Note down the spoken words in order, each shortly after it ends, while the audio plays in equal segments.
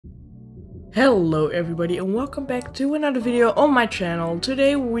Hello everybody and welcome back to another video on my channel.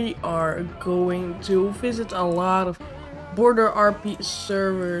 Today we are going to visit a lot of border RP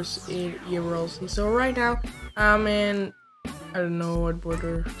servers in Erlc. So right now I'm in, I don't know what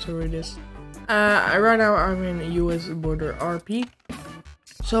border server it is. Right now I'm in US border RP.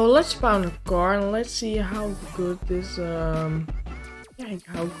 So let's spawn a car and let's see how good this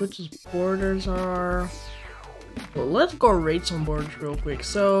borders are. Well, let's go rate some borders real quick.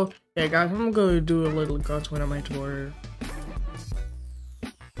 So yeah guys, I'm going to do a little guts when I'm at the border.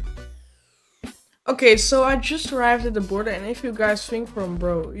 Okay, so I just arrived at the border, and if you guys think from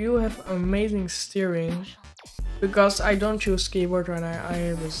bro, you have amazing steering, because I don't choose keyboard right now, I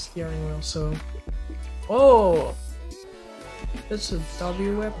have a steering wheel. So oh, that's a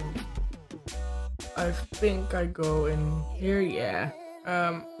W weapon. I think I go in here. Yeah,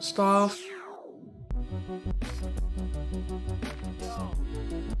 stuff.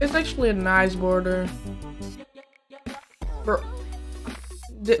 It's actually a nice border. Bro,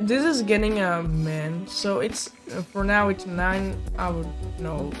 this is getting a man, so it's for now it's 9 out.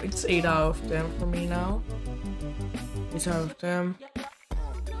 No, it's 8 out of 10 for me now. 8 out of 10.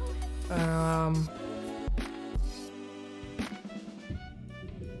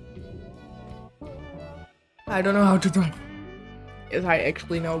 I don't know how to drive. Yes, I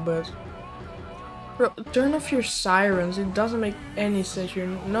actually know, but bro, turn off your sirens. It doesn't make any sense. You're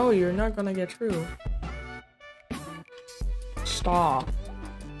not gonna get through. Stop.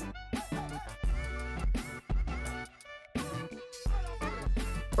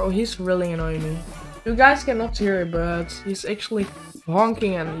 Bro, he's really annoying me. You guys cannot hear it, but he's actually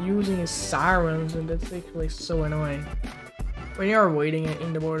honking and using his sirens, and that's actually so annoying when you are waiting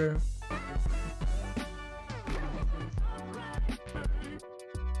in the border.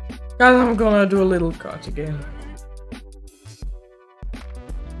 Guys, I'm gonna do a little cut again.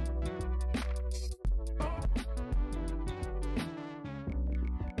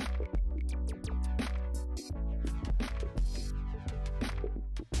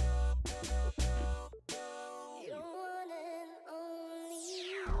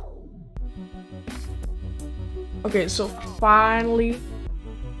 Okay, so finally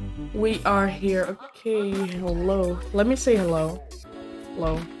we are here. Okay, hello. Let me say hello.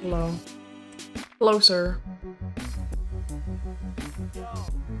 Hello, hello. Hello, sir.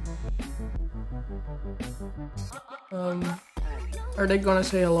 Are they gonna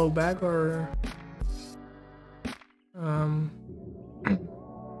say hello back or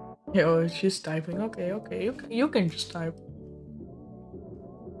yeah, oh, she's typing. Okay, you can just type.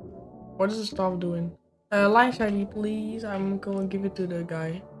 What is the stuff doing? Life ID, please. I'm gonna give it to the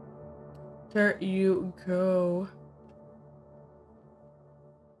guy. There you go.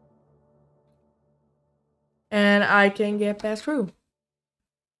 And I can get past through.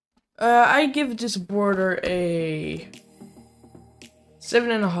 I give this border a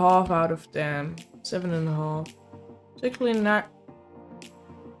 7.5 out of 10. 7.5. It's actually not.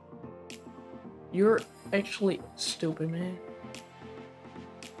 You're actually stupid, man.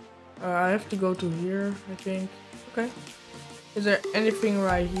 I have to go to here, I think. Okay. Is there anything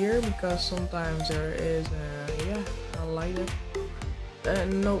right here? Because sometimes there is. Yeah, I like it.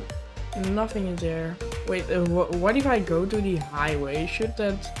 No, nothing is there. Wait, what if I go to the highway? Should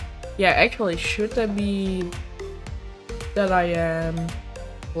that... Yeah, actually, should that be... that I am...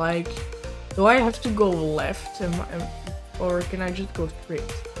 like... Do I have to go left? Or can I just go straight?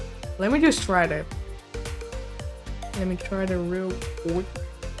 Let me just try that. Let me try that real quick.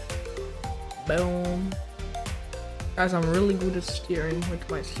 Boom. Guys, I'm really good at steering with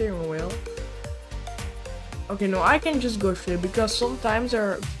my steering wheel. Okay, no, I can just go straight, because sometimes there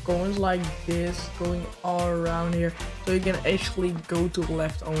are cones like this going all around here, so you can actually go to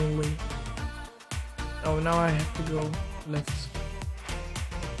left only. Oh, now I have to go left.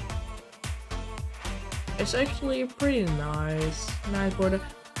 It's actually pretty nice border.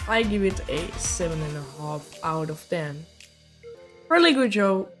 I give it a 7.5 out of 10. Really good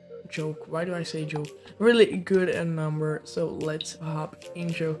joke. Why do I say joke? Really good number. So let's hop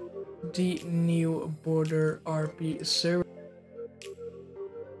into the new border RP server.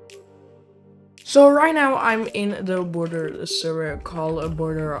 So right now I'm in the border server called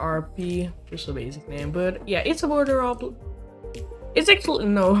border RP, just a basic name, but yeah, it's a border RP. It's actually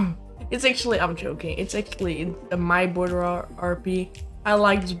no, it's actually, I'm joking. It's actually my border RP. I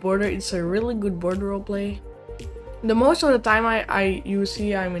like this border. It's a really good border roleplay. The most of the time you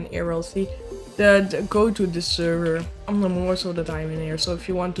see I'm in Erlc. Go to this server. I'm the most of the time in here, so if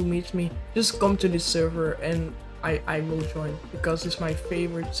you want to meet me, just come to this server and I will join, because it's my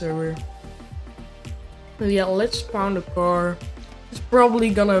favorite server. But yeah, let's spawn the car. It's probably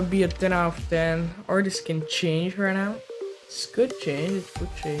gonna be a 10 out of 10, or this can change right now. This could change, it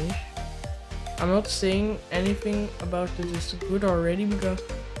could change. I'm not saying anything about this is good already because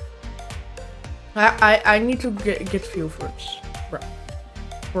I need to get fuel first. Bro,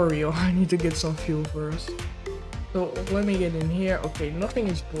 for real, I need to get some fuel first. So let me get in here. Okay, nothing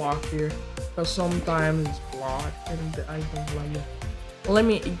is blocked here because sometimes it's blocked and I don't like it. Let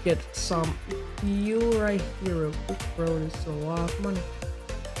me get some fuel right here real quick, bro. This is a lot of money.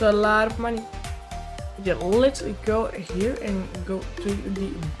 It's a lot of money. Yeah, let's go here and go to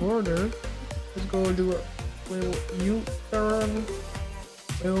the border. Let's go do a little U-turn.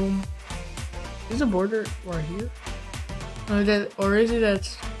 Boom. Is the border right here? Or is it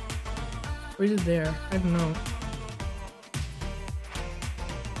at? Or is it there? I don't know.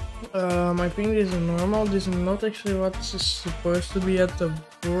 I think this is normal. This is not actually what is supposed to be at the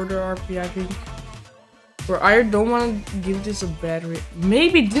border RP, I think. Or I don't want to give this a bad rate.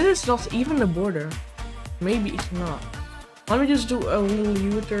 Maybe this is not even the border. Maybe it's not. Let me just do a little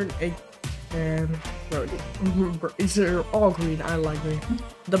U-turn and bro, it's all green. I like green.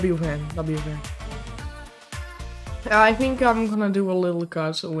 W van. I think I'm gonna do a little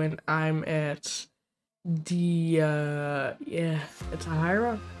cut when I'm at the yeah, it's a high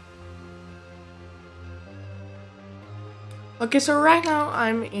rock. Okay, so right now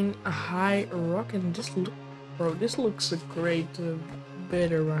I'm in a high rock and this looks a great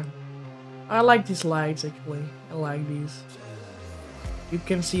better run. I like these lights actually. I like these. You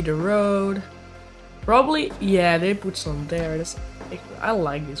can see the road. Probably, yeah, they put some there. I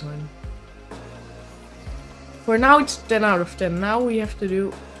like this one. For now it's 10 out of 10. Now we have to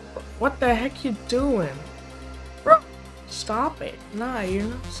do... What the heck you doing? Bro, stop it. Nah, you're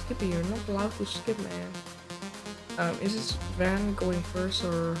not skipping. You're not allowed to skip, man. Is this van going first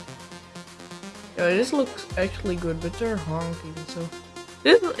or... Yeah, this looks actually good, but they're honking, so...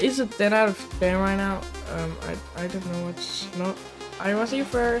 This is a 10 out of 10 right now. I don't know what's... No, I was here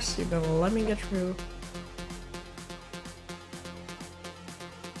first. You're gonna let me get through.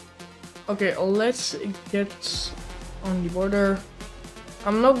 Okay, let's get on the border.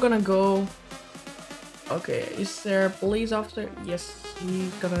 I'm not gonna go. Okay, is there a police officer? Yes,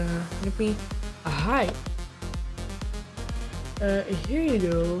 he's gonna give me a hi. Here you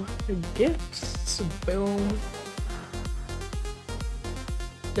go. Gifts. Boom.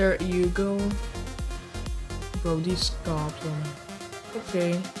 There you go. Bro, these cops on me.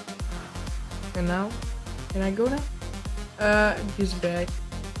 Okay. And now? Can I go now? This bag.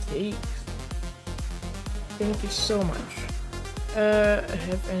 Take. Thank you so much.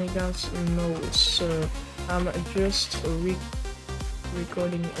 Have any guns? No, sir. I'm just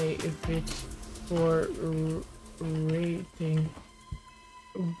recording a vid for rating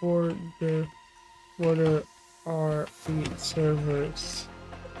for the RP servers.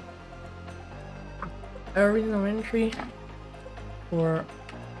 Original entry for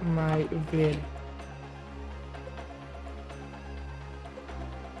my vid.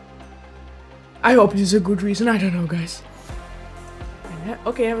 I hope this is a good reason. I don't know, guys.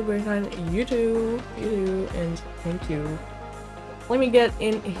 Okay, have a great time. You too, and thank you. Let me get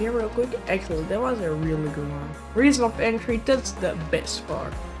in here real quick. Actually, that was a really good one. Reason of entry, that's the best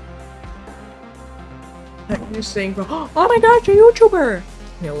part. You're saying, oh my god, you're a YouTuber!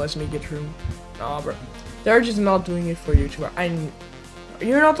 Yeah, let me get through. Nah, bro. They're just not doing it for YouTuber.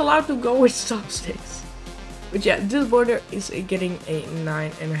 You're not allowed to go with chopsticks. But yeah, this border is getting a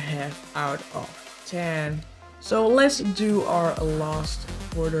 9.5 out of 10. So let's do our last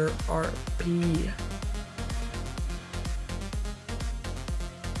border RP.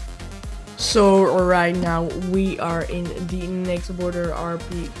 So right now we are in the next border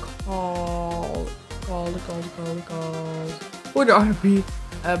RP called border RP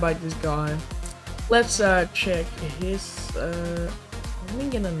by this guy. Let's check his let me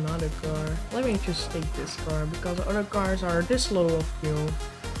get another car. Let me just take this car because the other cars are this low of fuel.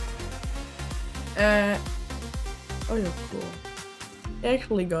 Oh yeah, cool. I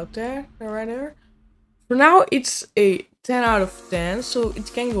actually got that right there. For now it's a 10 out of 10, so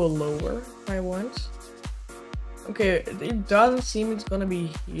it can go lower if I want. Okay, it doesn't seem it's gonna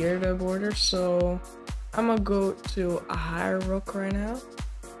be here, the border, so I'm gonna go to a higher rock right now.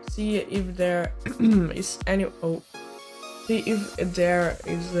 See if there is any see if there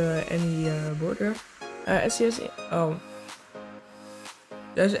is any border. SCS. Oh,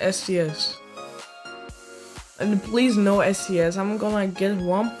 there's SCS. And please no SCS. I'm gonna get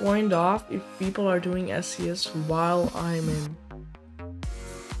 1 point off if people are doing SCS while I'm in.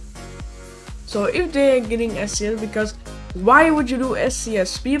 So if they're getting SCS, because why would you do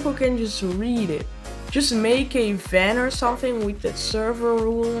SCS? People can just read it. Just make a van or something with that server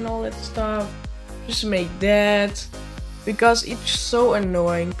rule and all that stuff. Just make that. Because it's so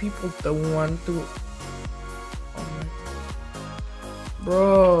annoying. People don't want to. Oh my.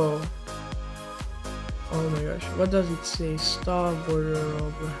 Bro. Oh my gosh. What does it say? Stop border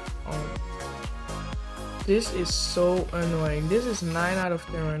Roblox. Oh. This is so annoying. This is 9 out of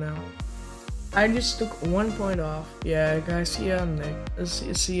 10 right now. I just took 1 point off. Yeah, guys, see ya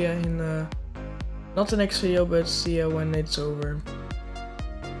next. See ya in not the next video, but see ya when it's over.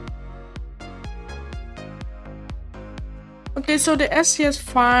 Okay, so the SCS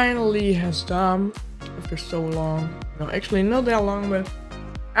finally has done after so long. No, actually not that long, but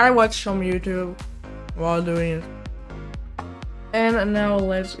I watched some YouTube while doing it. And now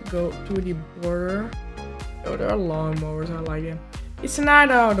let's go to the border. Oh, there are lawnmowers, I like it. It's a 9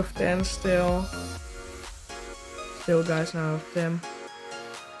 out of 10 still. Still, guys, 9 out of 10.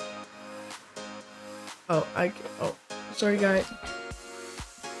 Oh, oh, sorry, guys.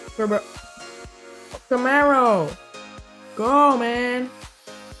 Camaro! Go, man!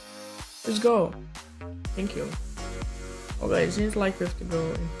 Let's go. Thank you. Okay, it seems like we have to go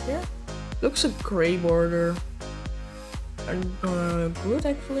in here. Looks a gray border. Good,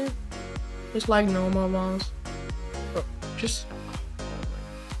 actually. Just like normal ones. Bro, just...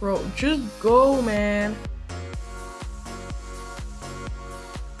 Bro, just go, man.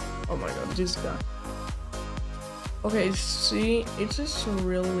 Oh my god, this guy. Okay, see, it's just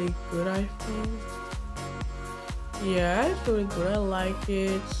really good, I think. Yeah, it's really good. I like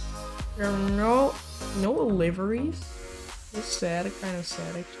it. There are no liveries. It's sad, kind of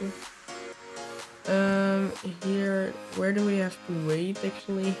sad actually. Here, where do we have to wait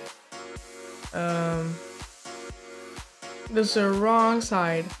actually? That's the wrong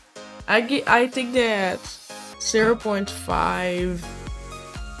side. I think that 0.5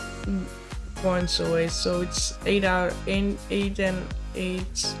 points away, so it's 8 and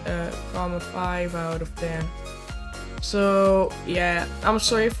 8,5 out of 10. So yeah, I'm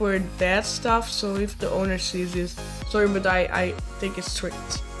sorry for that stuff. So if the owner sees this, sorry, but I think it's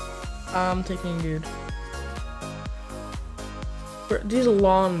strict. I'm taking good. Bro, these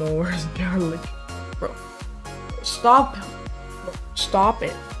lawnmowers, they're like, bro, stop, bro, stop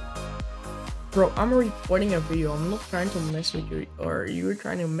it. Bro, I'm recording a video. I'm not trying to mess with you, or you're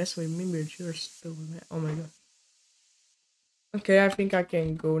trying to mess with me, but you're still mad. Oh my god. Okay, I think I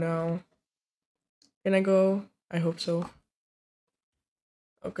can go now. Can I go? I hope so.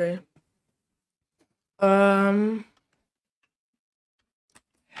 Okay.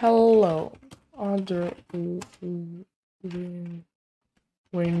 Hello. Other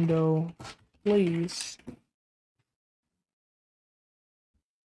window, please.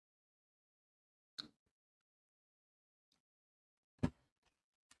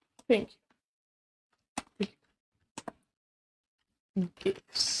 Thank you.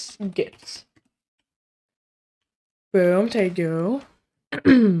 Gifts. Boom, take you.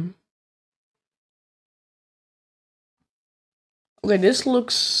 Okay, this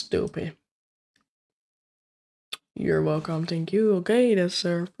looks stupid. You're welcome, thank you. Okay, that's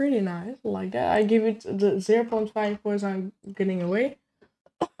pretty nice. Like that. I give it the 0.5 points I'm getting away.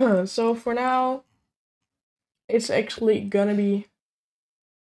 So for now, it's actually gonna be.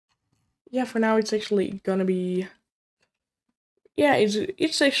 Yeah, for now it's actually gonna be. Yeah,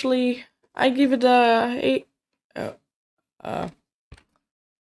 it's actually. I give it a 8.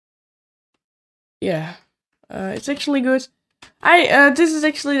 Yeah, it's actually good. This is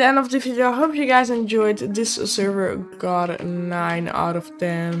actually the end of the video. I hope you guys enjoyed. This server got 9 out of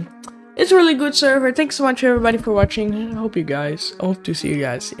 10. It's a really good server. Thanks so much everybody for watching. I hope to see you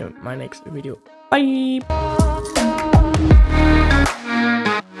guys in my next video. Bye.